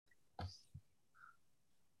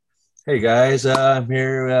Hey guys, I'm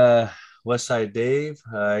here, Westside Dave.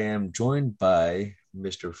 I am joined by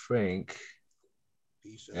Mr. Frank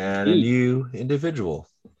Peace out. and a E. new individual,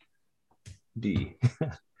 D.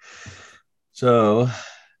 So,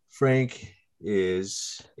 Frank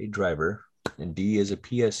is a driver and D is a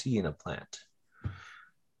PSC in a plant.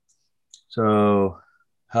 So,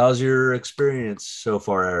 how's your experience so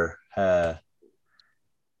far, D?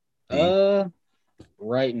 Uh,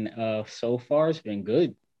 so far it's been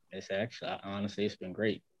good. It's actually honestly it's been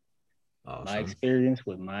great. My Awesome. experience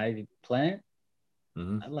with my plant,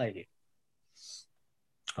 Hmm. I like it.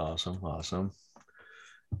 Awesome. Awesome.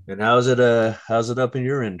 And how's it up in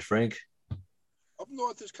your end, Frank? Up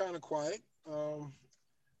north is kind of quiet.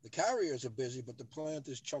 The carriers are busy, but the plant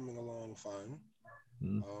is chumming along fine.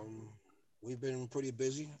 Mm. Um, we've been pretty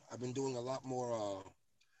busy. I've been doing a lot more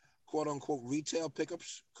quote unquote retail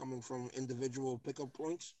pickups coming from individual pickup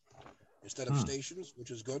points instead of Hmm. stations,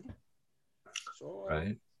 which is good. So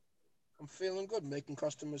Right. I'm feeling good, making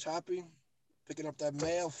customers happy, picking up that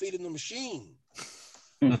mail, feeding the machine.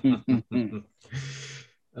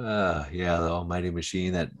 Yeah, the almighty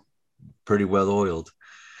machine that pretty well oiled.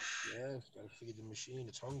 Yes, gotta feed the machine.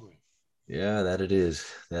 It's hungry. Yeah, that it is.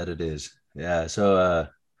 That it is. Yeah. So,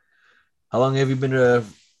 how long have you been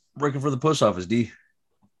working for the post office, D?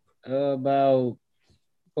 About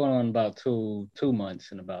going on about two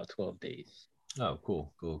months and about 12 days. Oh,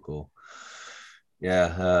 cool, cool, cool.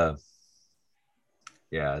 Yeah,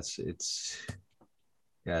 yeah.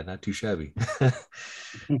 Yeah, not too shabby.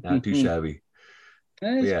 Not too shabby.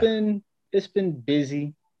 But it's yeah, been it's been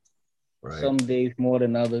busy. right, Some days more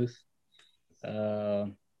than others. Uh,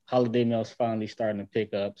 Holiday mail's finally starting to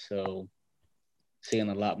pick up, so seeing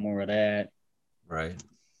a lot more of that. right.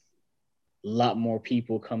 A lot more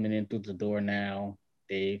people coming in through the door now.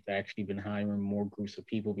 They've actually been hiring more groups of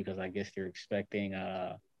people because I guess they're expecting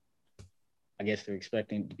it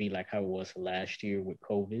to be like how it was last year with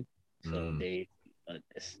COVID. So Mm,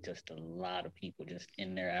 it's just a lot of people just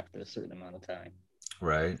in there after a certain amount of time.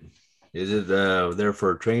 right. Is it there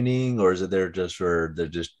for training or is it there just for the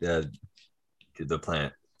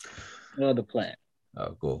plant? Well, the plant,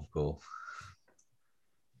 Oh, cool, cool.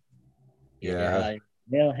 yeah, they're Yeah, hiring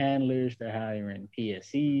mail handlers, they're hiring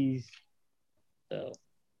PSEs. So,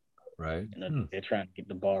 right. Hmm. they're trying to get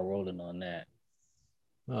the ball rolling on that.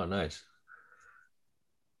 Oh, nice.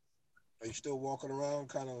 Are you still walking around,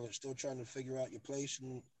 kind of still trying to figure out your place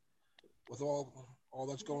and with all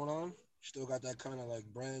that's going on? Still got that kind of like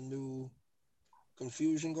brand new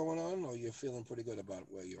confusion going on, or you're feeling pretty good about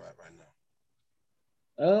where you're at right now?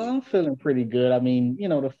 Yeah. I'm feeling pretty good. I mean,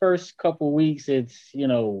 the first couple weeks, it's,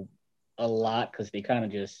 a lot because they kind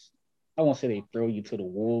of just, I won't say they throw you to the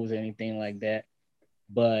wolves or anything like that.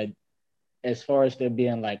 But as far as there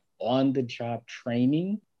being like on the job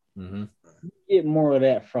training, Mm-hmm. you get more of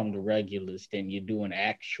that from the regulars than you do an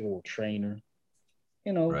actual trainer.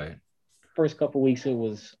 You know, Right. first couple weeks, it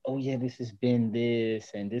was, oh, yeah, this has been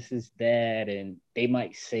this and this is that. And they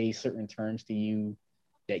might say certain terms to you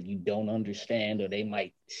that you don't understand, or they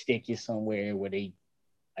might stick you somewhere where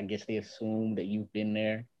I guess they assume that you've been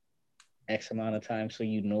there X amount of time, so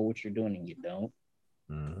you know what you're doing and you don't.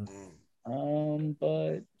 Mm-hmm. Mm,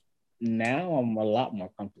 But now I'm a lot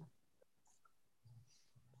more comfortable.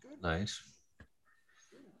 good. Nice.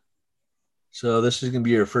 So this is gonna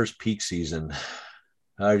be your first peak season.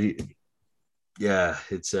 How do you? Yeah,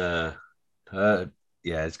 uh,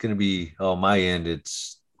 yeah, it's gonna be on my end.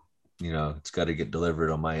 It's got to get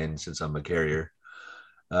delivered on my end since I'm a carrier.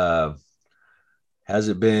 Uh, has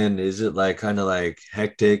it been? Is it like kind of like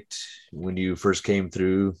hectic when you first came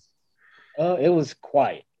through? It was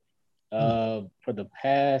quiet. Hmm. For the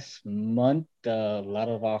past month, a lot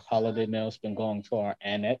of our holiday mail's been going to our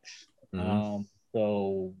annex. Mm-hmm.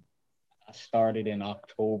 So I started in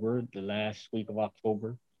October, the last week of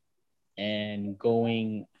October, and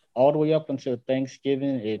going all the way up until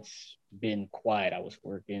Thanksgiving, it's been quiet. I was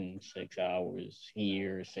working 6 hours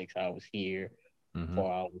here, 6 hours here, Mm-hmm.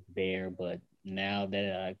 4 hours there. But now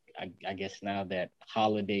that I guess now that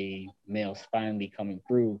holiday mail's finally coming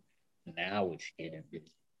through, now it's getting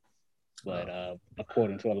busy. But Oh.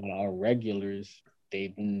 according to a lot of our regulars,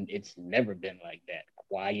 it's never been like that.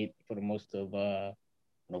 Quiet for the most of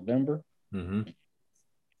November. Mm-hmm.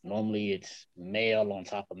 Normally, it's mail on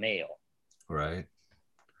top of mail. Right.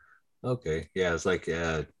 Okay. Yeah. It's like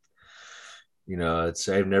it's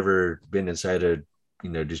I've never been inside a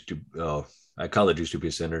just oh I call it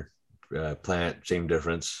distribution center plant, same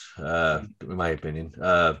difference in my opinion,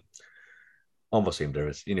 almost same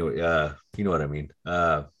difference anyway. You know what I mean.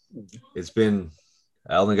 It's been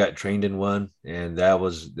I only got trained in one, and that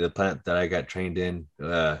was the plant that I got trained in.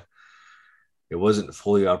 it wasn't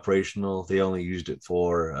fully operational. They only used it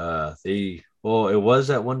for it was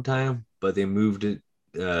at one time, but they moved it.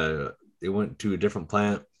 They went to a different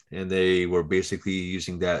plant, and they were basically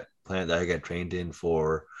using that plant that I got trained in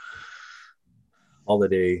for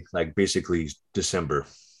holiday, like basically December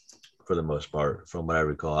for the most part, from what I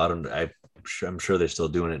recall. I'm sure they're still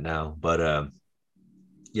doing it now, but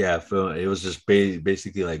yeah, it was just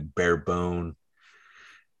basically like bare bone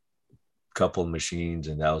couple machines,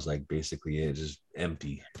 and that was like basically it, just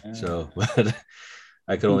empty. So, but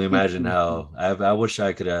I could only imagine how I wish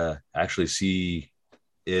I could actually see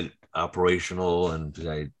it operational and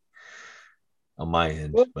on my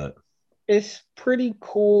end, Well, but it's pretty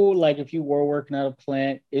cool. Like if you were working at a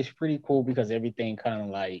plant, it's pretty cool because everything kind of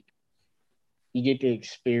like you get to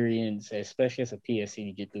experience, especially as a PSC,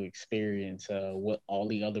 you get to experience what all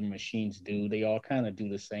the other machines do. They all kind of do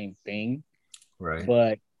the same thing, right.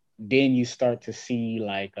 but then you start to see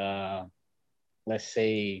like let's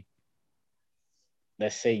say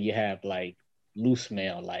you have like loose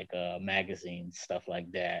mail, like magazines, stuff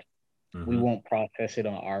like that. We Mm-hmm. won't process it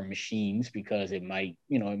on our machines because it might,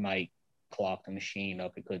 it might clog the machine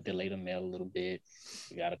up. It could delay the mail a little bit.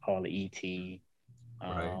 You got to call the ET.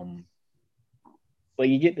 Right. But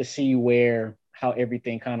you get to see how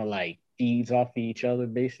everything kind of like feeds off of each other,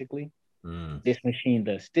 basically. Mm. This machine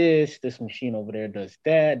does this machine over there does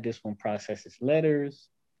that, this one processes letters,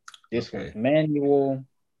 this Okay. one's manual.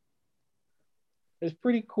 It's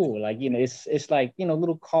pretty cool. Like, it's like,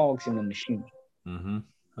 little cogs in the machine. Mm-hmm.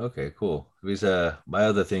 Okay, cool. Because my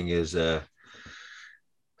other thing is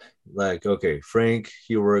like, okay, Frank,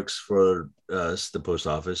 he works for us, the post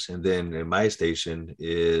office, and then in my station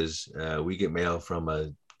is we get mail from a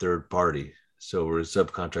third party, so we're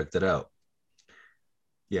subcontracted out.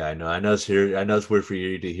 Yeah, I know. I know it's here. I know it's weird for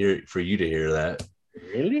you to hear that.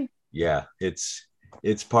 Really? Yeah, it's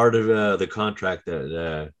part of the contract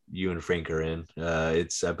that you and Frank are in.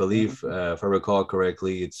 It's, I believe, if I recall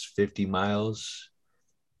correctly, it's 50 miles,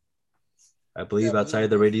 I Yeah, I believe, believe outside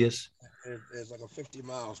the radius. it's like a 50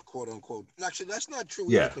 miles, quote unquote. Actually, that's not true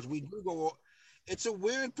either Yeah, because we do go. It's a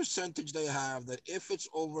weird percentage they have that if it's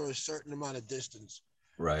over a certain amount of distance,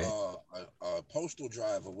 right. a postal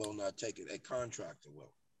driver will not take it. A contractor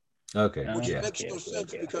will, Okay. which Yeah. makes no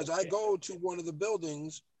sense because I go to one of the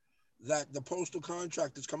buildings that the postal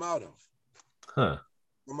contractors come out of Huh.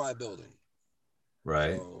 for my building.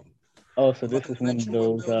 Right. So Oh, so I'm not this going is to one of mention what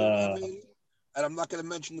those building I'm in, and I'm not going to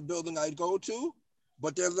mention the building I go to,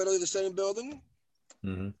 but they're literally the same building,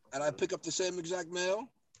 Mm-hmm. and I pick up the same exact mail.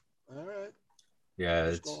 All right, Yeah,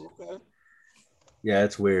 let's go. Okay.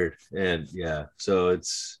 it's weird, and yeah, so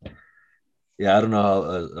it's yeah, I don't know how.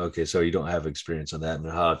 Okay, so you don't have experience on that and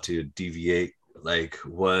how to deviate, like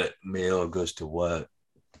what mail goes to what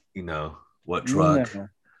truck. no,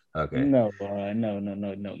 Okay. no.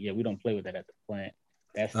 Yeah, we don't play with that at the plant.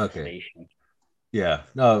 That's the Okay. station. Yeah.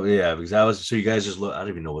 No. Yeah. Because I was so you guys just look. I don't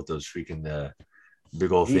even know what those freaking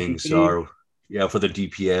big old things VPP, are. Yeah, for the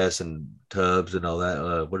DPS and tubs and all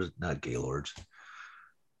that. What is not Gaylords?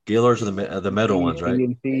 Gaylords are the metal ones, Gaylord, right?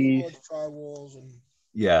 CNCs. Gaylord firewalls and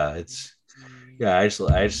Yeah. Yeah. I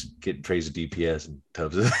just get trays of DPS and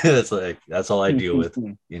tubs. That's all I deal with.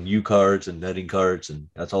 And U cards and netting cards, and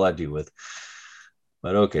that's all I deal with.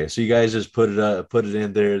 But okay, so you guys just put it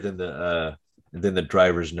in there, and then the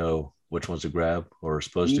drivers know which ones to grab or are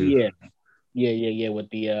supposed to. Yeah, yeah. With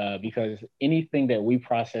the because anything that we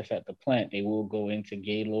process at the plant, they will go into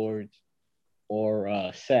Gaylords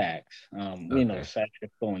or sacks. Okay. Sacks are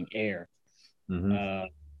throwing air. Mm-hmm. Uh,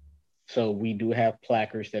 so we do have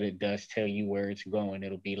placards that it does tell you where it's going.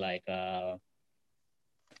 It'll be like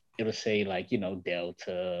it'll say like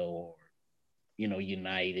Delta or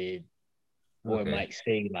United, or it Okay. might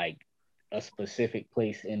say like a specific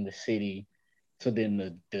place in the city. So then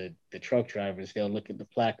the truck drivers, they'll look at the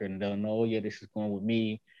placard and they'll know, oh yeah, this is going with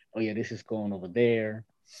me. Oh yeah, this is going over there,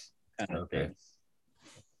 kind of Okay. thing.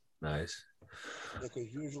 Nice.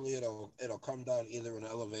 because usually it'll come down either an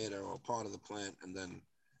elevator or part of the plant, and then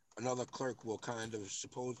another clerk will kind of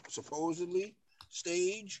supposedly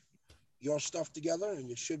stage your stuff together, and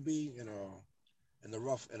it should be in a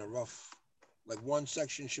rough like one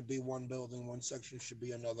section should be one building, one section should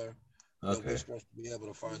be another, where we're Okay. supposed to be able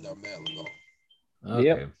to find our mail and go.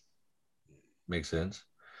 Yep. Okay. Makes sense.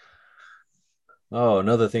 Oh,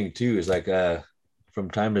 another thing too is like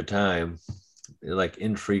from time to time, like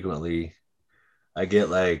infrequently, I get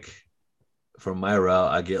like from my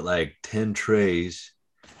route, I get like 10 trays,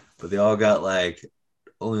 but they all got like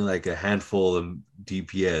only like a handful of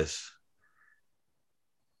DPS.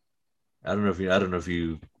 I don't know if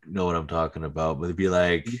you know what I'm talking about, but it'd be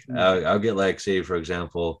like Mhm. I'll get like, say for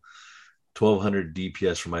example, 1,200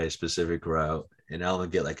 DPS for my specific route, and I'll only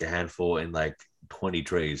get like a handful in like 20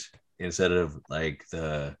 trays instead of like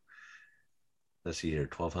the, let's see here,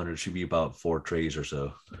 1,200 should be about 4 trays or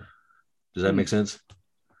so. Does that make sense?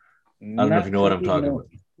 I don't know if you Not know to what I'm me, talking no. about.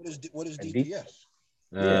 What is A D- DPS?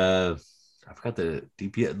 yeah. I forgot the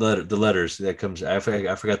DPS the letters that comes. I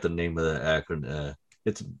forgot the name of the acronym.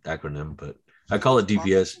 It's an acronym, but I call it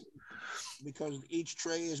DPS. Because each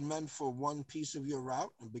tray is meant for one piece of your route,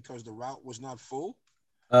 and because the route was not full.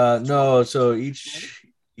 No, so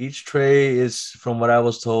each tray is, from what I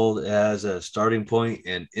was told, it has a starting point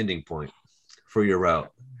and ending point for your route,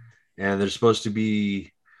 and there's supposed to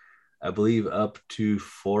be, I believe, up to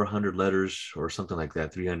 400 letters or something like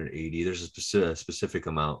that, 380. There's a specific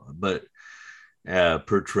amount, but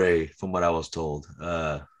per tray, from what I was told,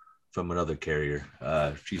 from another carrier.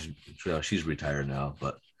 She's retired now,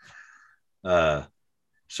 but uh,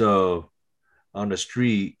 so on the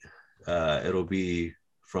street, it'll be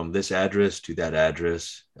from this address to that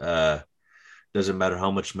address. Doesn't matter how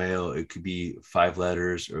much mail. It could be 5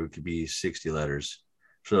 letters or it could be 60 letters.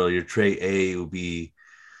 So your tray A will be,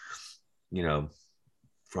 you know,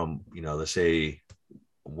 from, let's say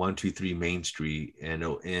 123 Main Street, and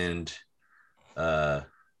it'll end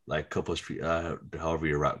like a couple of street, however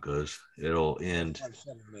your route goes. It'll end.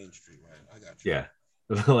 Main Street, right? I got you. Yeah.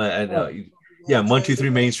 I know. Oh, Yeah, 123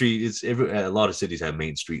 Main Street. A lot of cities have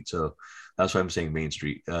Main Street, so that's why I'm saying Main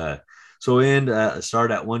Street. So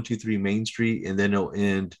start at 123 Main Street, and then it'll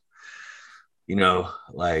end,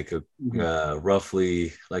 like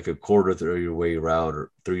roughly like a quarter through your way route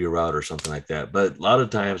or through your route or something like that. But a lot of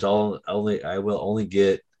times, I will only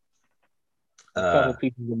get a couple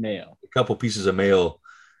pieces of mail. a couple pieces of mail.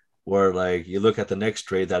 Where, like, you look at the next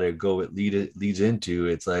trade that it leads into,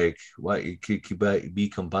 it's like what it could be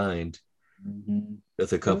combined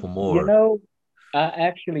with a couple You more. know, I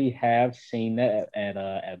actually have seen that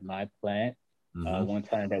at my plant. Mm-hmm. One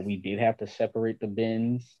time that we did have to separate the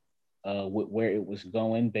bins with where it was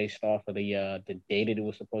going based off of the date that it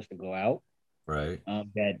was supposed to go out. Right.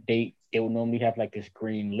 That they would normally have like this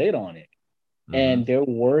green lid on it, Mm-hmm. and there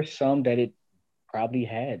were some that it probably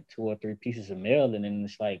had 2 or 3 pieces of mail, and then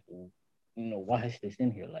it's like, why is this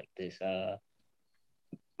in here like this?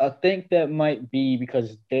 I think that might be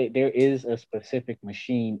because there is a specific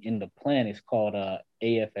machine in the plant. It's called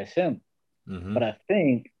AFSM, Mm-hmm. but I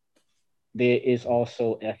think there is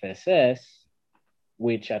also FSS,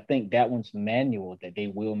 which I think that one's manual, that they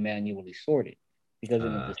will manually sort it. Because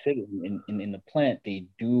in the Uh, facility, in the plant, they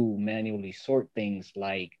do manually sort things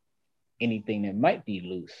like anything that might be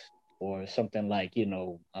loose or something like,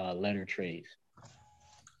 letter trays.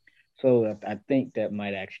 So I think that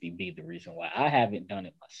might actually be the reason why. I haven't done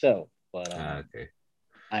it myself, but okay.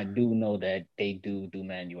 I do know that they do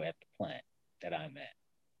manual at the plant that I'm at.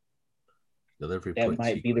 Delivery That point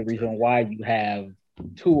might be the sequence. reason why you have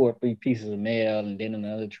 2 or 3 pieces of mail, and then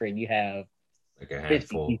another tray you have Like a 50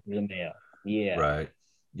 handful. pieces of mail. Yeah. Right.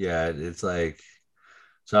 Yeah. It's like,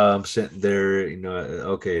 so I'm sitting there,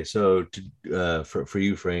 okay. So for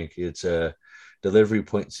you, Frank, it's a delivery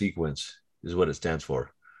point sequence is what it stands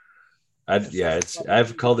for. Yeah, so for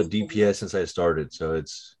I've called it probably DPS since I started. So I'm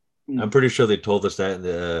Mm. pretty sure they told us that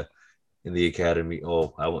in the academy.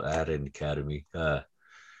 Oh, I had an academy. But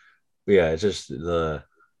yeah, it's just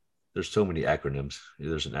there's so many acronyms.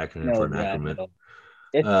 There's an acronym for No, an yeah, I acronym. know.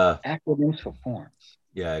 It's acronyms for forms.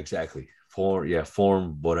 Yeah, exactly.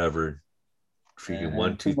 Form whatever. Freaking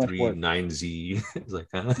one, Too two, much three, work. nine Z. It's like,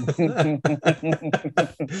 huh?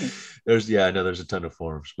 I know there's a ton of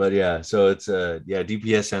forms, but yeah. So it's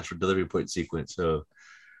DPS stands for delivery point sequence. So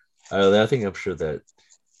I think I'm sure that,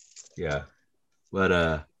 yeah,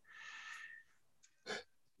 but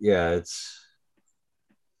yeah, it's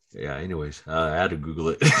yeah. Anyways, I had to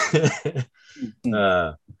Google it.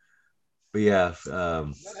 uh, but yeah,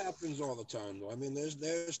 that happens all the time, though. I mean,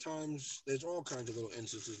 there's times, there's all kinds of little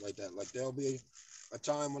instances like that. Like there'll be a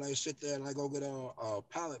time when I sit there and I go get a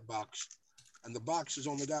pallet box, and the box has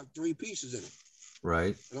only got 3 pieces in it,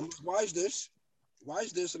 right. and I'm like, why is this? Why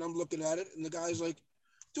is this? And I'm looking at it, and the guy's like,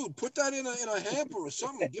 dude, put that in a hamper or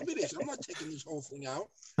something. Give me this. I'm not taking this whole thing out.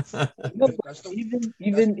 No, but That's the even that's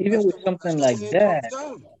even even that's with that's something the way like it comes that,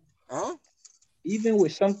 down, huh? even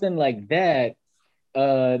with something like that,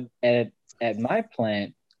 uh, at at my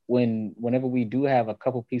plant, whenever we do have a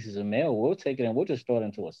couple pieces of mail, we'll take it and we'll just throw it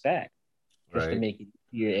into a sack just to Right. make it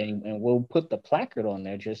easier, and we'll put the placard on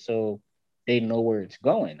there just so they know where it's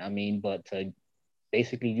going. I mean, but to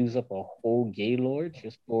basically use up a whole Gaylord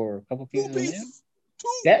just for a couple Two pieces of mail, pieces. Two.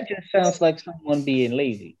 that just sounds like someone being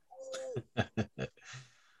lazy.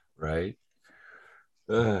 Right.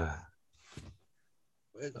 Uh,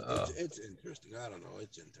 It's interesting. I don't know.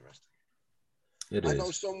 It's interesting. It I know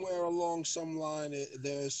is. somewhere along some line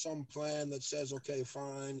there's some plan that says, okay,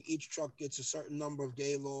 fine, each truck gets a certain number of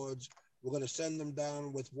Gaylords. We're going to send them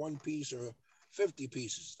down with one piece or 50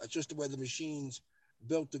 pieces. That's just the way the machine's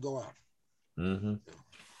built to go out. Mm-hmm.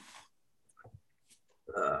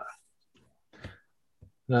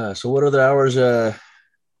 So what other hours?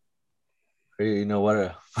 You know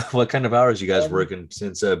what? What kind of hours you guys working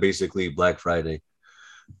since basically Black Friday?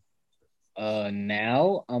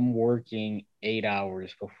 Now I'm working 8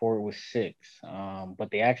 hours. Before it was six. But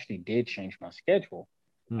they actually did change my schedule.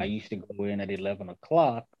 I used to go in at 11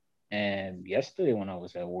 o'clock, and yesterday when I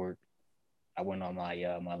was at work, I went on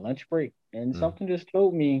my lunch break, and something just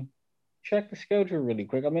told me check the schedule really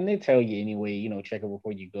quick. I mean, they tell you anyway, check it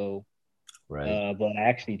before you go. Right. But I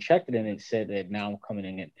actually checked it, and it said that now I'm coming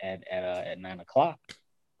in at 9 o'clock.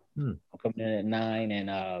 I'm coming in at 9, and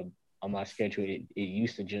on my schedule, it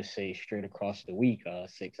used to just say straight across the week,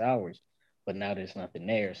 6 hours, but now there's nothing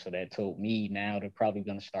there. So that told me now they're probably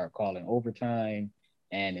going to start calling overtime,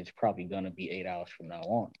 and it's probably going to be 8 hours from now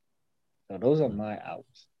on. So those are my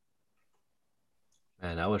hours.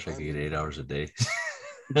 Man, I wish I could get 8 hours a day.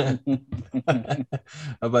 How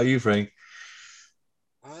about you, Frank?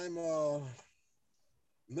 I'm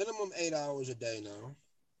minimum 8 hours a day now,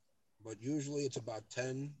 but usually it's about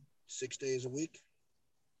 10, 6 days a week.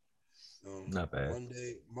 Not bad.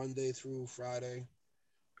 Monday through Friday,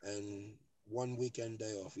 and one weekend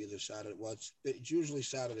day off, either Saturday. Well, it's usually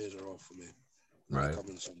Saturdays are off for me. Right. I come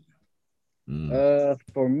in Sunday.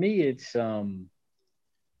 For me, it's I'll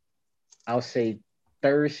say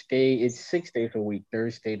Thursday. It's 6 days a week,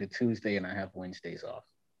 Thursday to Tuesday, and I have Wednesdays off.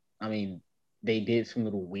 I mean, they did some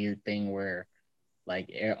little weird thing where,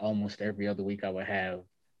 like, almost every other week I would have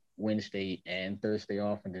Wednesday and Thursday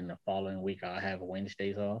off, and then the following week I'll have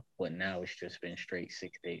Wednesdays off. But now it's just been straight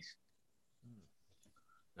 6 days.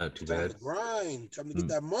 Not too Time bad. to grind. Time to get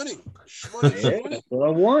that money. That's what I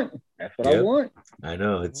want. That's what I want. I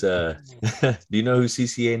know. It's do you know who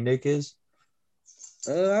CCA Nick is?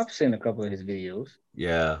 I've seen a couple of his videos.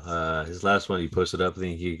 Yeah. His last one he posted up, I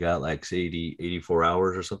think he got like 84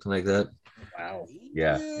 hours or something like that. Wow.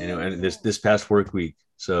 Yeah. And this past work week.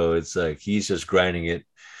 So it's like he's just grinding it.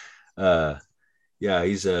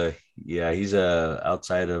 He's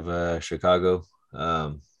outside of Chicago.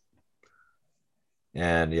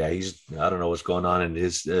 And yeah, I don't know what's going on in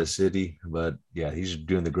his city, but yeah, he's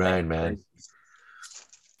doing the grind, man.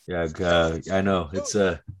 Yeah, I know. It's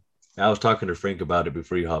I was talking to Frank about it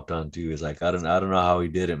before he hopped on too. He's like, I don't know how he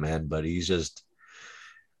did it, man, but he's just,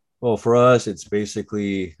 well, for us, it's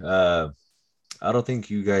basically I don't think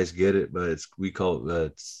you guys get it, but they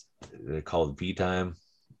call it V time,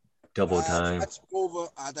 double time. That's over.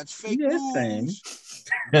 That's fake Same. news.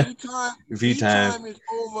 V time is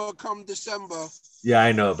over come December. Yeah,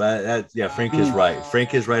 I know, but Frank is right.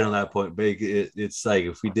 Frank is right on that point. But it's like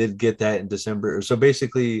if we did get that in December, so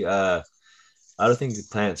basically, I don't think the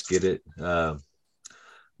plants get it.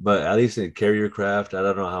 But at least in carrier craft, I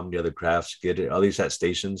don't know how many other crafts get it. At least at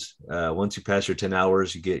stations, once you pass your 10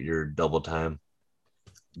 hours, you get your double time.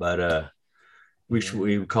 But we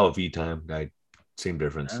call it V time. Same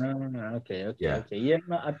difference. Okay. Yeah.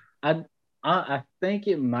 No, I think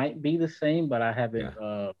it might be the same, but I haven't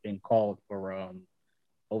been called for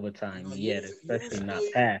overtime yet, especially not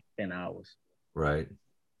past 10 hours. Right.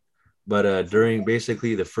 But during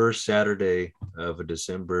basically the first Saturday of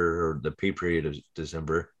December, or the pay period of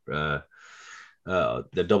December, the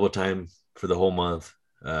double time for the whole month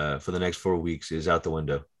for the next 4 weeks is out the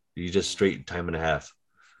window. You just straight time and a half.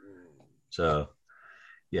 So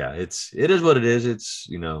yeah, it is what it is. It's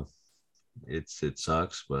it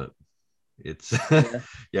sucks, but it's I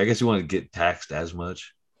guess you want to get taxed as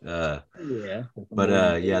much. But I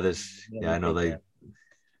know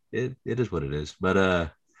it is what it is.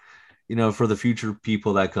 But for the future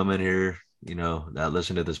people that come in here, that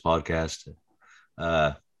listen to this podcast,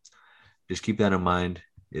 just keep that in mind.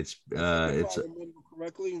 If I remember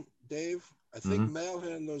correctly, Dave, I think mail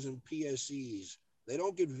handlers and PSEs, they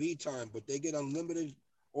don't get V time, but they get unlimited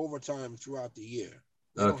overtime throughout the year.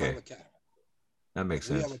 They don't have a cap. That makes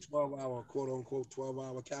sense. We have a 12-hour, quote unquote,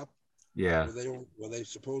 12-hour cap. Yeah. Where they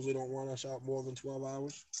supposedly don't want us out more than 12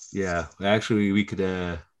 hours. Yeah. Actually, we could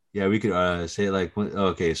say like,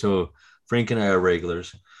 okay, so Frank and I are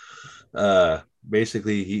regulars.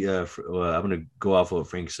 Basically, I'm going to go off what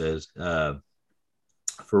Frank says.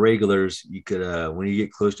 For regulars, you could, when you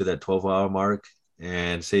get close to that 12-hour mark,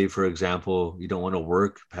 and say, for example, you don't want to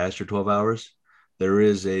work past your 12 hours, there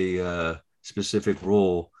is a specific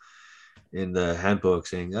rule in the handbook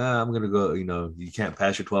saying, I'm gonna go. You can't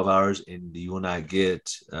pass your 12 hours, and you will not get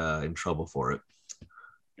in trouble for it.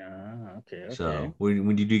 Okay, okay. So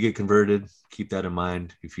when you do get converted, keep that in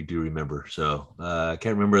mind if you do remember. So I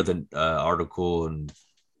can't remember the article, and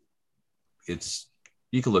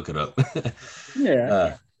you can look it up. Yeah.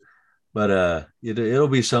 uh, but it'll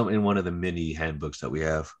be some in one of the mini handbooks that we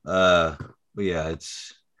have. But yeah,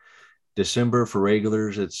 it's December for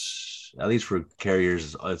regulars. It's at least for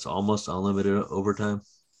carriers. It's almost unlimited overtime,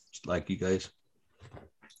 like you guys.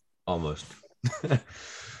 Almost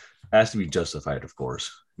has to be justified, of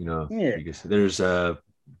course. Yeah. Because there's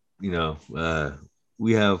you know,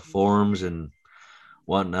 we have forums and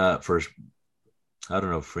whatnot for. I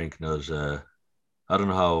don't know if Frank knows. I don't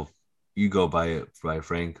know how you go by it by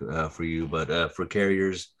Frank for you, but for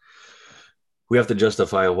carriers, we have to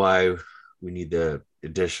justify why we need the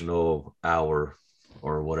additional hour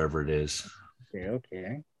or whatever it is. Okay,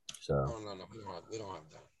 okay. So. Oh no, we don't have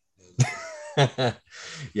that.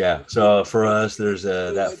 Yeah. It's So for usually, us, there's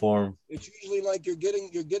that like form. it's usually like you get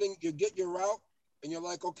your route, and you're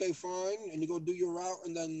like, okay, fine, and you go do your route,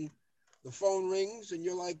 and then the phone rings, and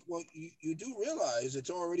you're like, well, you do realize it's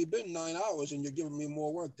already been 9 hours, and you're giving me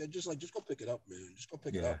more work. They're just like, just go pick it up, man. Just go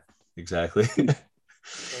pick it Yeah. up. Exactly.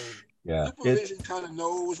 So Yeah. supervision kind of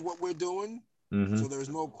knows what we're doing, Mm-hmm. so there's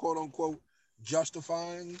no quote unquote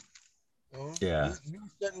justifying. Yeah. You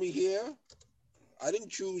sent me here. I didn't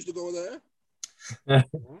choose to go there.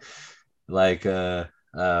 Like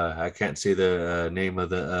I can't say the name of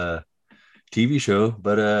the TV show,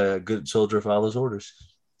 but a good soldier follows orders.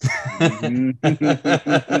 Mhm.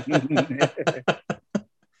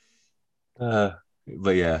 uh,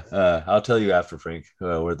 but yeah, I'll tell you after, Frank,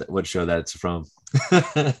 what show that's from.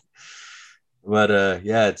 But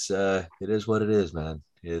yeah, it is what it is, man.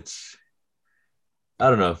 I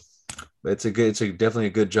don't know. It's definitely a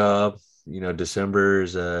good job. December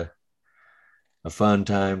is a fun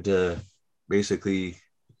time to basically,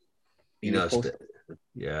 Be a post.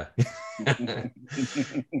 yeah,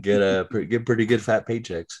 get pretty good fat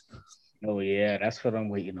paychecks. Oh yeah, that's what I'm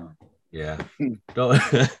waiting on. Yeah, don't.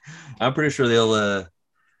 I'm pretty sure they'll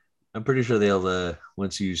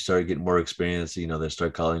once you start getting more experience, they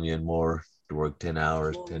start calling you in more to work 10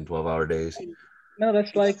 hours, 10, 12-hour days. No, that's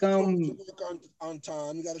You got like to show up to work on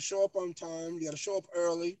time. You got to show up on time. You got to show up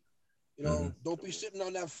early. Mm-hmm. Don't be sitting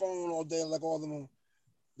on that phone all day like all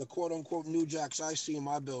the quote unquote new jacks I see in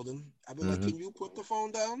my building. I'd be like, Mm-hmm. can you put the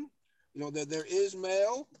phone down? There is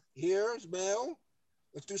mail. Here's mail.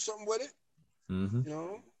 Let's do something with it.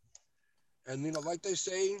 Mm-hmm. And like they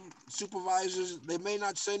say, supervisors, they may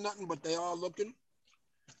not say nothing, but they are looking.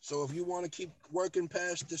 So if you want to keep working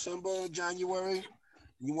past December, January,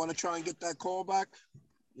 you want to try and get that call back,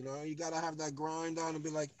 you got to have that grind on and be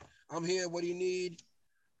like, I'm here. What do you need?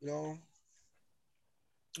 And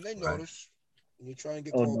they Right. notice, and you try and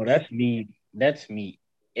get oh called no, back. that's me. That's me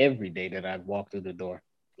every day that I walk through the door.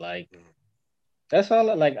 Like that's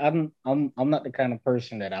all. Like I'm not the kind of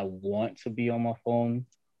person that I want to be on my phone.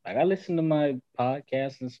 Like I listen to my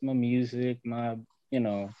podcasts, listen to my music, my you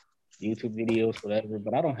know YouTube videos, whatever.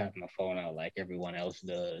 But I don't have my phone out like everyone else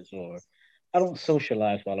does, or I don't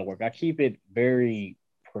socialize while I work. I keep it very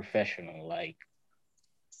professional. Like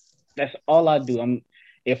that's all I do.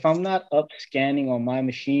 If I'm not up scanning on my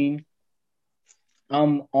machine,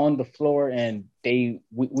 I'm on the floor and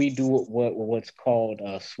we do what's called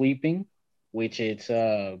sweeping, which it's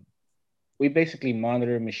we basically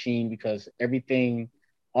monitor a machine because everything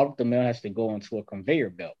all of the mail has to go onto a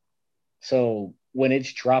conveyor belt. So when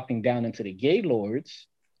it's dropping down into the gaylords,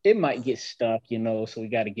 it might get stuck, so we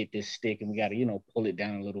got to get this stick and we got to, pull it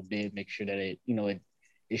down a little bit, make sure that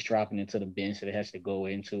it's dropping into the bins that it has to go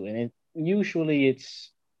into. And usually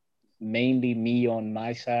it's mainly me on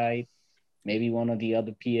my side, maybe one of the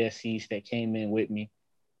other PSCs that came in with me.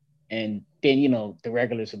 And then, the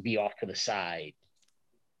regulars would be off to the side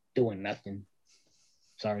doing nothing.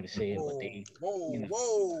 Sorry to say it, but Whoa, they, you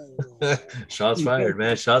whoa, know, whoa. Shots fired,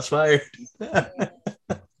 man. Shots fired.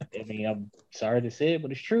 I mean, I'm sorry to say it,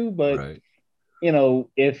 but it's true. But, Right.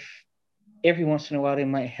 if every once in a while they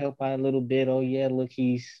might help out a little bit, oh, yeah, look,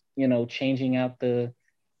 he's, changing out the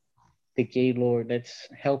Gaylord, let's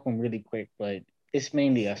help him really quick. But it's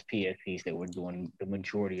mainly us PSPs that we're doing the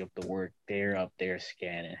majority of the work. They're up there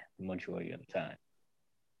scanning the majority of the time.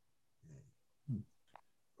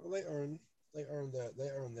 Well, they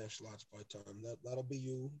earn their slots by time. That'll be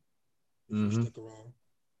you if you Mm-hmm. stick around.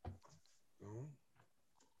 You know?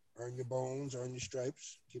 Earn your bones, earn your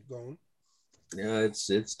stripes. Keep going. Yeah,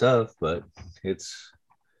 it's tough, but it's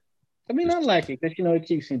I mean, I just like it because it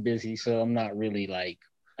keeps me busy. So I'm not really like.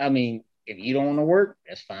 I mean, If you don't want to work,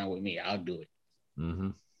 that's fine with me. I'll do it. Mm-hmm.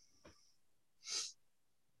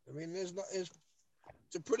 I mean, it's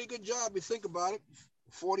a pretty good job. You think about it,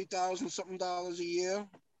 $40,000 something a year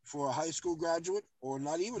for a high school graduate, or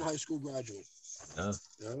not even high school graduate. Yeah.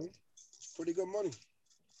 You know, it's pretty good money.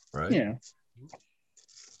 Right. Yeah.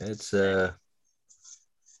 It's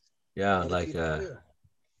yeah, like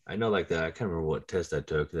I know like that. I can't remember what test I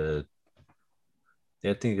took.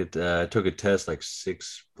 I think I took a test like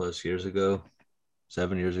 6+ years ago,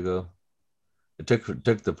 7 years ago. It took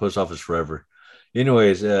the post office forever.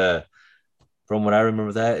 Anyways, from what I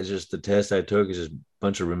remember, that is just the test I took is just a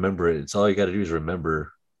bunch of remember it. It's all you got to do is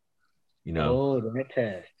remember. You know. Oh, that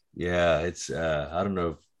test. Yeah, it's I don't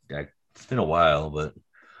know. It's been a while, but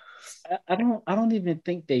I don't even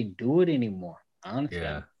think they do it anymore. Honestly,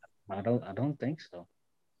 yeah, I don't think so.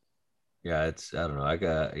 yeah. It's I don't know.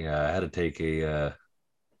 I had to take a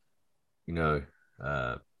you know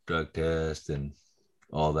drug test and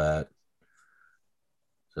all that.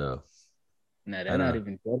 So Now I they're don't not know.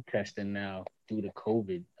 even drug testing now due to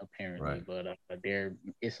COVID apparently, Right. but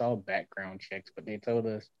it's all background checks. But they told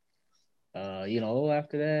us,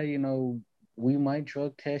 after that, we might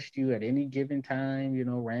drug test you at any given time.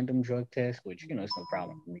 Random drug test, which it's no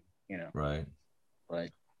problem for me. Right.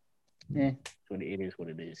 But it is what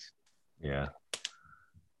it is. Yeah.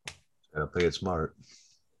 Gotta play it smart.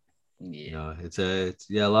 Yeah. It's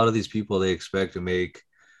yeah. A lot of these people they expect to make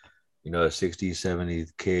 60,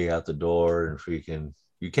 70K out the door and freaking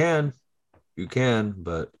you can,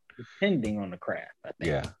 but Depending on the craft, I think.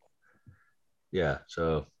 yeah. Yeah,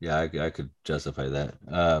 so yeah, I could justify that.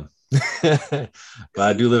 But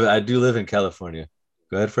I do live in California.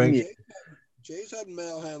 Go ahead, Yeah, Frank. Jay's had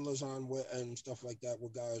mail handlers on and stuff like that where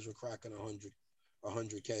guys were cracking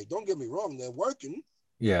 100K. Don't get me wrong, they're working,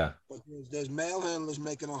 Yeah, but there's mail handlers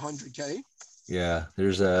making 100K. yeah.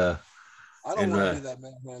 There's I don't and want to be that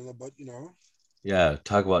mail handler, but yeah,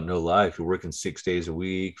 talk about no life. You're working 6 days a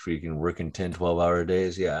week, freaking working 10, 12 hour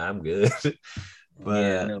days. Yeah, I'm good. But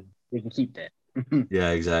Yeah, no, we can keep that.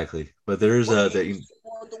 yeah, exactly. But there's what that you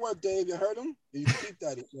wanted to work, Dave? You heard him? You can keep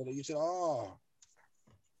that. You said, oh,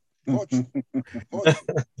 torture.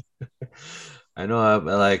 I know I'm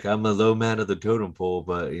a low man of the totem pole,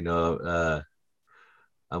 but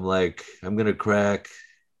I'm gonna crack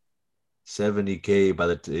 70K by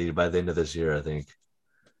the end of this year, I think.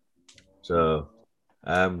 So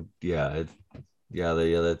yeah, yeah,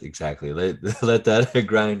 that exactly. Let that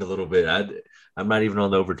grind a little bit. I'm not even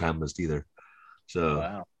on the overtime list either. So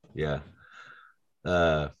Wow. yeah,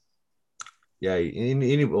 uh, yeah.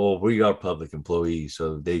 Well, we are public employees,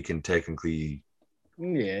 so they can technically.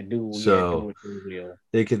 Yeah, do So what you will.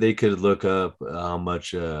 they could look up how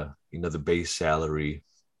much the base salary,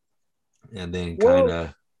 and then kind Well,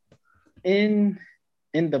 of in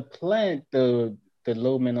the plant, the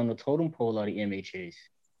low men on the totem pole are the MHAs,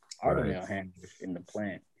 are the right. mail handlers in the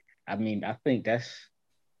plant. I mean, I think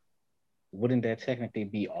wouldn't that technically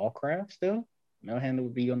be all craft still? Mail handler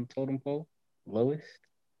would be on the totem pole, lowest.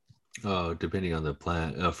 Oh, depending on the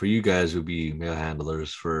plant. For you guys, would be mail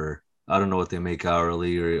handlers. For I don't know what they make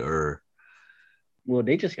hourly or Well,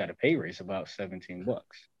 they just got a pay raise about $17.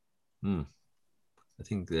 I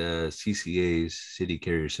think the CCAs, city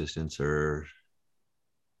carrier assistants, are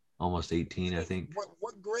almost 18. I think.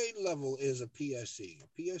 What grade level is a PSC? A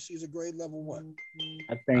PSC is a grade level what?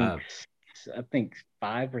 I think Uh, I think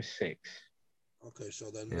 5 or 6. Okay, so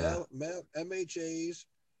then yeah, mail MHAs,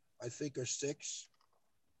 I think are 6.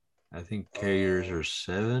 I think carriers Uh, are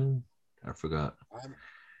 7. I forgot. I'm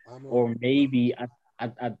I'm a Or maybe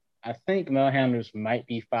I think mail handlers might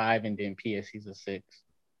be 5 and then PSCs are 6.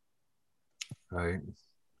 Right.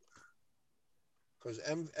 because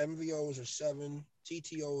MVOs are 7,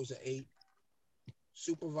 TTOs are 8,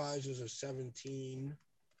 supervisors are 17.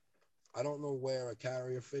 I don't know where a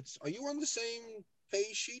carrier fits. Are you on the same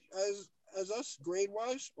pay sheet as us, grade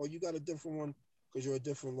wise, or you got a different one because you're a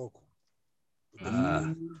different local? A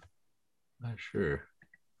different grade? Not sure.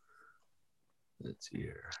 Let's see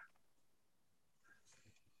here.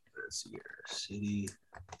 City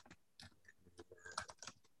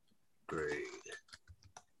grade.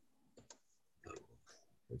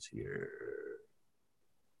 Let's see here.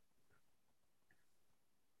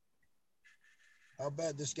 How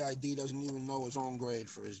bad this guy D doesn't even know his own grade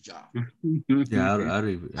for his job. Yeah,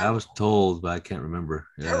 I was told, but I can't remember.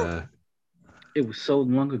 Terrible. It was so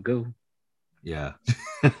long ago. Yeah.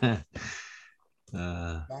 Back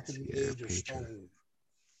in the age of stove.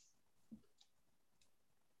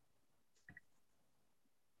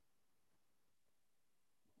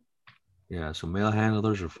 Yeah, so mail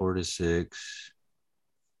handlers are 4 to 6.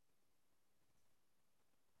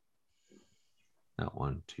 Not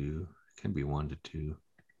 1, 2. It can be 1 to 2.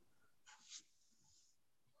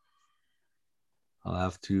 I'll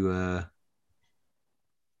have to.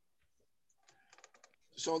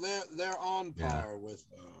 So they're on Yeah. par with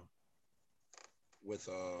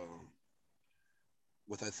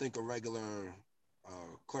I think a regular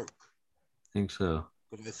clerk. I think so.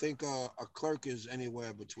 But I think a clerk is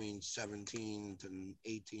anywhere between $17 to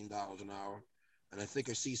 $18 an hour, and I think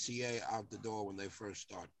a CCA out the door when they first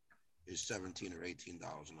start is $17 or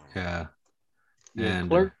 $18 an hour. Yeah. Yeah, And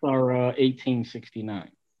clerks are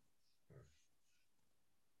 $18.69.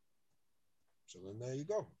 So then there you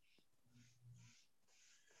go.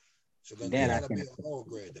 So then That they I gotta can be a low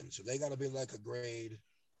grade then. So they gotta be like a grade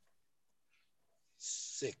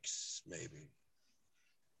 6 maybe.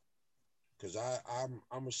 Because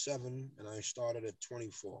I'm a 7 and I started at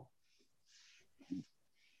 24.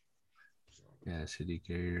 So, yeah, city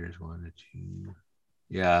carriers 1 to 2.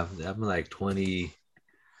 Yeah, I'm like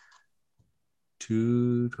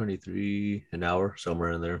 22, 23 an hour,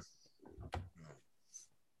 somewhere in there.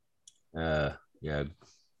 Yeah,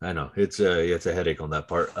 I know it's a headache on that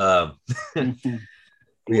part.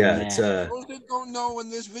 Yeah, it's for those that don't know, in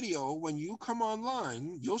this video, when you come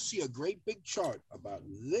online, you'll see a great big chart about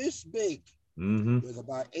this big with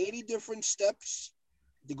about 80 different steps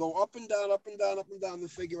to go up and down, up and down, up and down to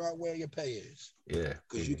figure out where your pay is. Yeah,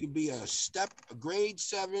 Because you could be a grade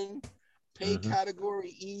 7, pay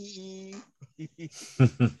category EE.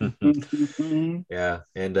 yeah,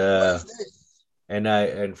 and What is this?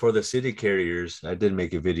 and for the city carriers, I did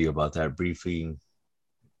make a video about that briefing,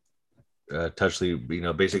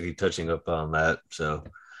 basically touching up on that. So,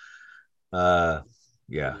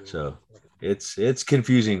 yeah, so it's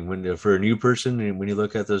confusing when for a new person, and when you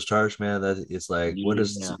look at those charts, man, that it's like what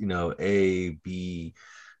is A, B,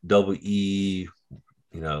 double E,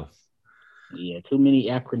 Yeah, too many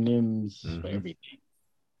acronyms for everything.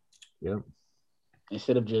 Yep.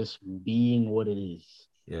 Instead of just being what it is.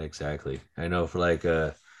 Yeah, exactly. I know for like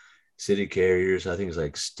city carriers, I think it's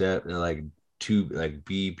like step like 2, like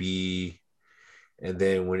BB, and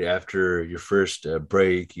then when after your first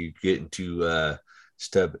break, you get into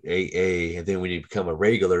step AA, and then when you become a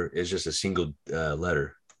regular, it's just a single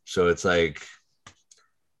letter. So it's like,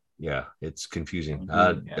 yeah, it's confusing.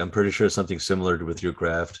 I'm pretty sure it's something similar to with your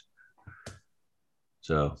craft.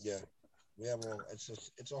 So yeah, we have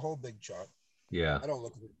it's a whole big chart. Yeah, I don't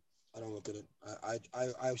look at it.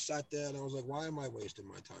 I sat there and I was like, why am I wasting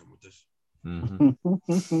my time with this?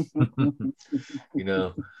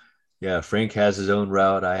 Yeah, Frank has his own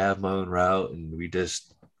route. I have my own route, and we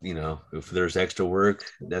just, if there's extra work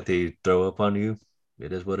that they throw up on you,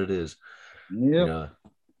 it is what it is. Yeah.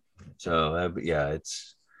 So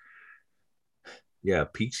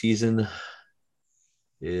peak season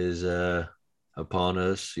is upon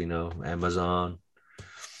us. Amazon.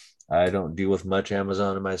 I don't deal with much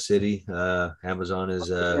Amazon in my city. Amazon is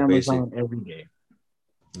Amazon every day.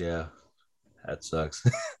 Yeah, that sucks.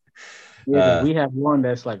 Yeah, we have one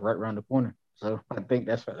that's like right around the corner. So I think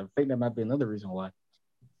that might be another reason why.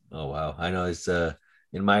 Oh wow, I know it's in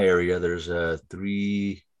my area. There's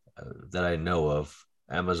 3 that I know of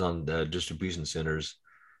Amazon distribution centers,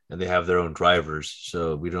 and they have their own drivers.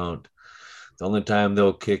 So we don't. The only time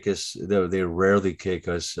they'll kick us, they rarely kick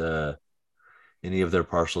us any of their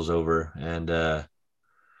parcels over, and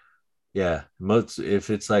most if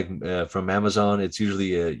it's like from Amazon, it's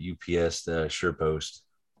usually a UPS SurePost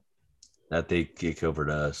that they kick over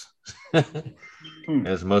to us. And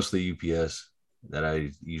it's mostly UPS that I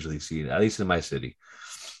usually see, at least in my city.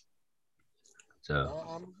 So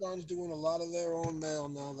Amazon's doing a lot of their own mail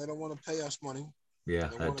now. They don't want to pay us money. Yeah,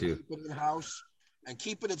 they that too. Keep it in house and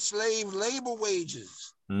keep it at slave labor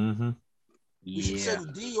wages. We should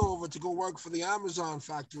send D over to go work for the Amazon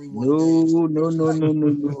factory one day.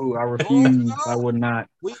 No. I refuse. I would not.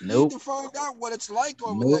 We need to find out what it's like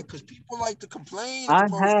over there because people like to complain.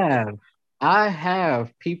 I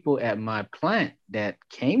have people at my plant that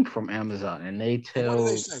came from Amazon, and they tell.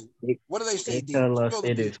 What do they say? They tell us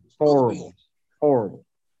it is horrible,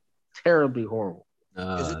 terribly horrible.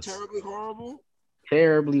 Is it terribly horrible?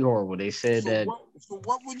 Terribly horrible. They said that. So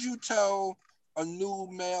what would you tell a new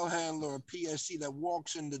mail handler or PSC that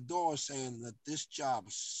walks in the door saying that this job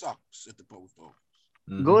sucks at the post office?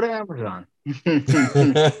 Go to Amazon.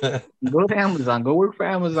 Go to Amazon. Go work for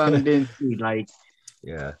Amazon and then see. Like,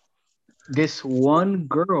 this one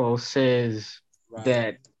girl says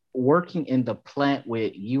that working in the plant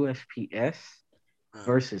with USPS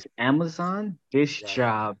versus Amazon, this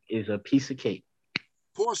job is a piece of cake.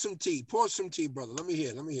 Pour some tea, brother. Let me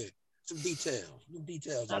hear some details.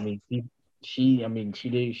 I mean, She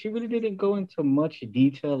really didn't go into much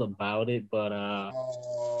detail about it, but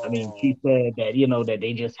Oh, she said that that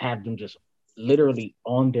they just have them just literally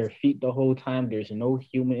on their feet the whole time. There's no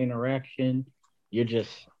human interaction. You're just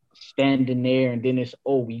standing there, and then it's,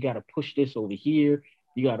 oh, you got to push this over here.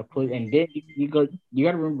 You got to put, and then you got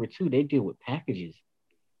to remember too, they deal with packages.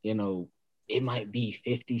 You know, it might be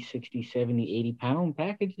 50, 60, 70, 80 pound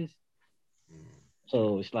packages.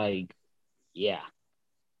 So it's like, yeah,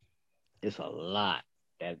 it's a lot.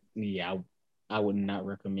 That yeah, I would not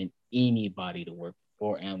recommend anybody to work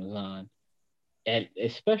for Amazon, and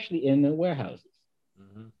especially in the warehouses.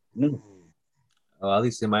 Mm-hmm. No, Well, at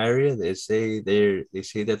least in my area, they say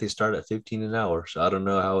that they start at 15 an hour. So I don't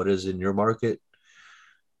know how it is in your market,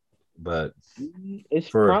 but it's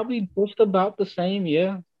for probably just about the same.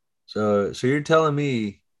 Yeah, so you're telling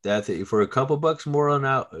me that for a couple bucks more an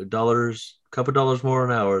hour, couple dollars more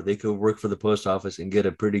an hour, they could work for the post office and get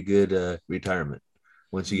a pretty good retirement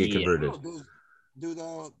once you get yeah. converted. oh, do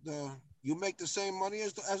the you make the same money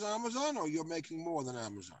as Amazon, or you're making more than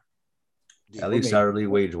Amazon? At D. We're least making hourly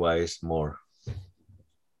wage wise, more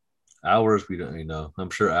hours. We don't, I'm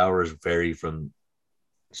sure hours vary from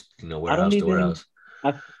I don't warehouse to even warehouse.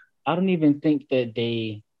 I I don't even think that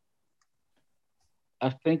they I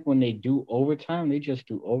think when they do overtime, they just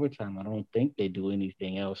do overtime. I don't think they do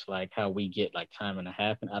anything else like how we get like time and a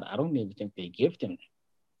half. And I don't even think they give them.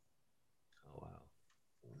 Oh wow.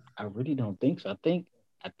 I really don't think so.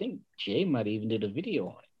 I think Jay might even did a video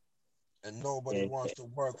on And nobody it. wants to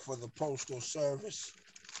work for the postal service.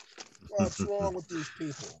 What's wrong with these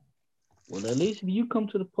people? Well, at least if you come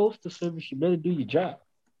to the postal service, you better do your job.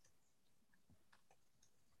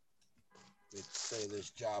 They say this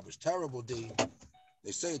job is terrible, D.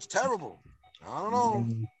 They say it's terrible. I don't know.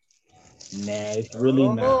 Mm, Nah, it's I really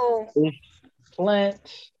don't not. know. It's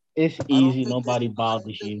plants. It's I don't easy. think they. Nobody I don't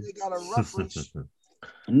bothers think you. they got a reference.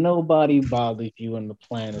 Nobody bothers you in the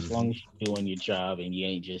plant as long Mhm. as you're doing your job and you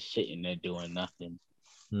ain't just sitting there doing nothing,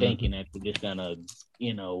 thinking Mhm. that you're just gonna,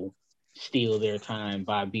 you know, steal their time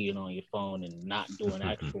by being on your phone and not doing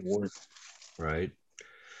actual work. Right.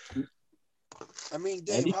 I mean, At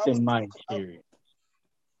Dave, least how in would my you? experience.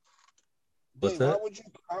 What's Dave, how that? would you?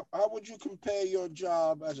 How would you compare your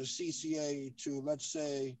job as a CCA to, let's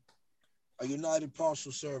say, a United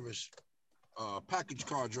Parcel Service package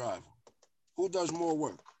car driver? Who does more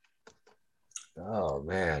work? Oh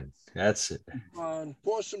man, that's it.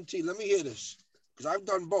 Pour some tea. Let me hear this, because I've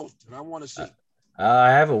done both, and I want to I, see.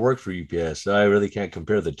 I haven't worked for UPS, so I really can't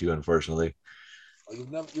compare the two, unfortunately. Oh,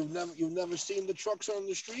 you've never seen the trucks on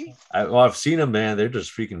the street? I've seen them, man. They're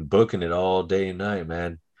just freaking booking it all day and night,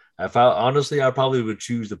 man. If I honestly, I probably would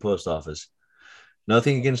choose the post office.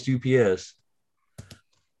 Nothing against UPS.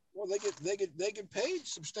 Well, they get paid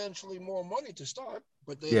substantially more money to start,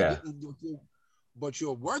 but they are Yeah, getting. But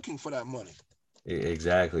you're working for that money.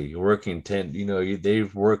 exactly. You're working 10.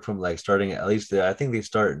 They've worked from like starting at least. I think they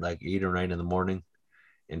start like 8 or 9 in the morning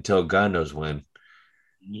until God knows when.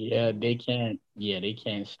 Yeah, they can't. Yeah, they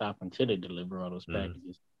can't stop until they deliver all those Mm,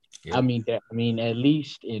 packages. yep. At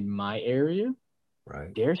least in my area,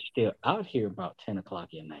 Right. they're still out here about 10 o'clock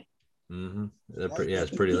at night. Mm-hmm. Right? Yeah,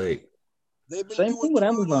 it's pretty late. They've been Same doing thing with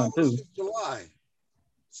 12 Amazon hours too. since July.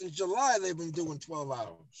 Since July, they've been doing 12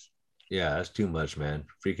 hours. Yeah, that's too much, man.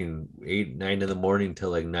 Freaking 8, 9 in the morning till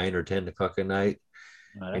like 9 or 10 o'clock at night,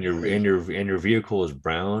 No, and that's your and crazy. your and your vehicle is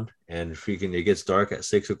brown, and freaking it gets dark at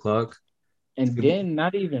 6 o'clock. And then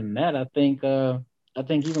not even that, I think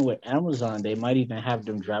even with Amazon, they might even have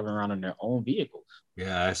them driving around in their own vehicles.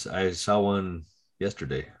 Yeah, I saw one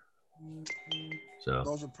yesterday, so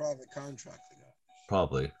Those are private contractor guys.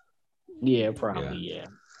 probably. Yeah, Yeah. probably, yeah.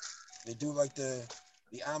 They do like the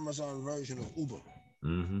Amazon version of Uber.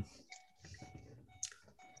 Hmm.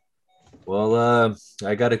 Well,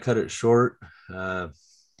 I got to cut it short. Uh,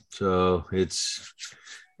 so it's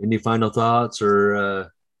any final thoughts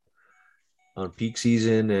or on peak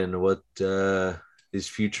season and what these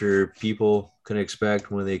future people can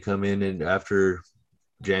expect when they come in and after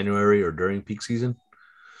January or during peak season?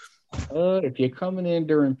 If you're coming in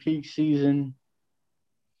during peak season,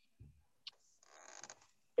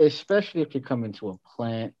 especially if you're coming to a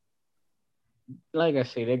plant, like I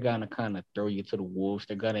say, they're gonna kind of throw you to the wolves.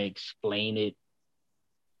 They're gonna explain it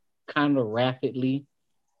kind of rapidly,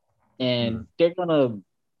 Mm, and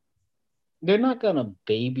they're not gonna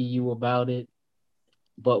baby you about it,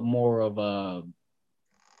 but more of a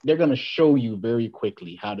they're gonna show you very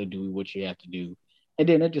quickly how to do what you have to do, and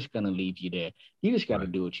then they're just gonna leave you there. You just got to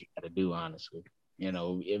right. do what you got to do, honestly.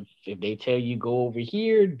 If they tell you go over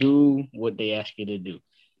here, do what they ask you to do.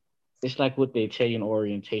 It's like what they tell you in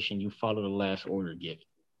orientation. You follow the last order given.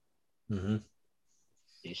 Mm-hmm.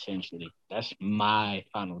 Essentially, that's my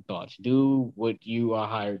final thoughts. Do what you are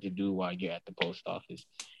hired to do while you're at the post office,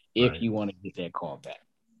 if Right. you want to get that call back.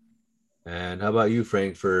 And how about you,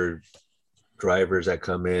 Frank, for drivers that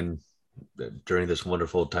come in during this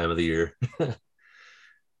wonderful time of the year?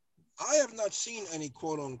 I have not seen any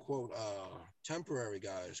quote unquote temporary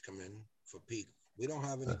guys come in for peak. We don't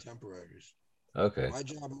have any temporaries. Okay. My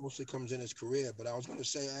job mostly comes in as career, but I was gonna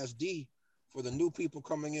say as D for the new people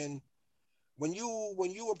coming in. When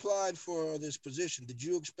you applied for this position, did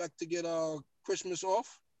you expect to get Christmas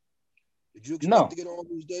off? Did you expect No, to get all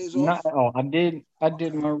these days not off? at all. I did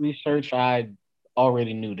Okay. my research. I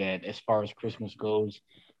already knew that as far as Christmas goes,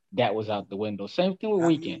 that was out the window. Same thing with Have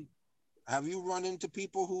weekend. you run into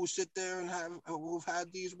people who sit there and who've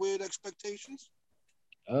had these weird expectations?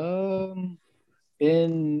 Um,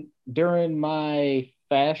 in during my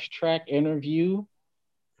fast track interview,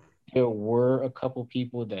 there were a couple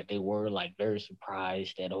people that they were like very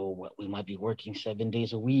surprised that, oh, what, we might be working 7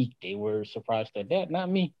 days a week. They were surprised at that. Not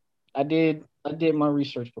me. I did my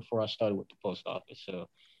research before I started with the post office. So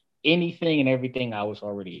anything and everything I was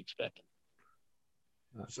already expecting.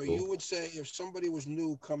 So you Cool. would say if somebody was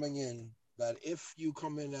new coming in, that if you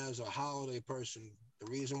come in as a holiday person, the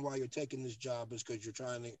reason why you're taking this job is because you're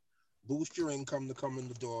trying to boost your income to come in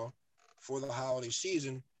the door for the holiday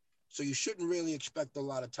season. So you shouldn't really expect a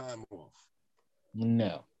lot of time off.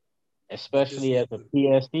 No. But this Especially as a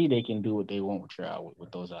PSC, they can do what they want with your hour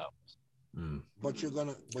with those hours. Mm. but you're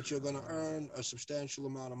gonna earn a substantial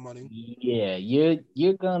amount of money. Yeah,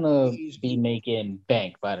 you're gonna be Easy. making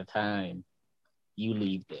bank by the time you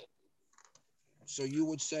leave there. So you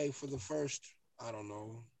would say for the first, I don't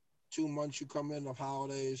know, 2 months you come in of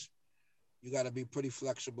holidays, you got to be pretty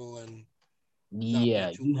flexible and not be Yeah,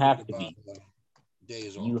 too you worried have to about be.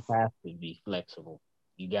 days You off. have to be flexible.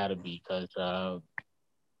 You gotta be because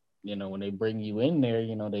when they bring you in there,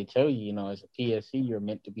 they tell you, as a PSC, you're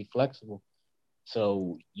meant to be flexible.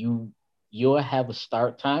 So you'll have a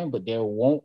start time, but there won't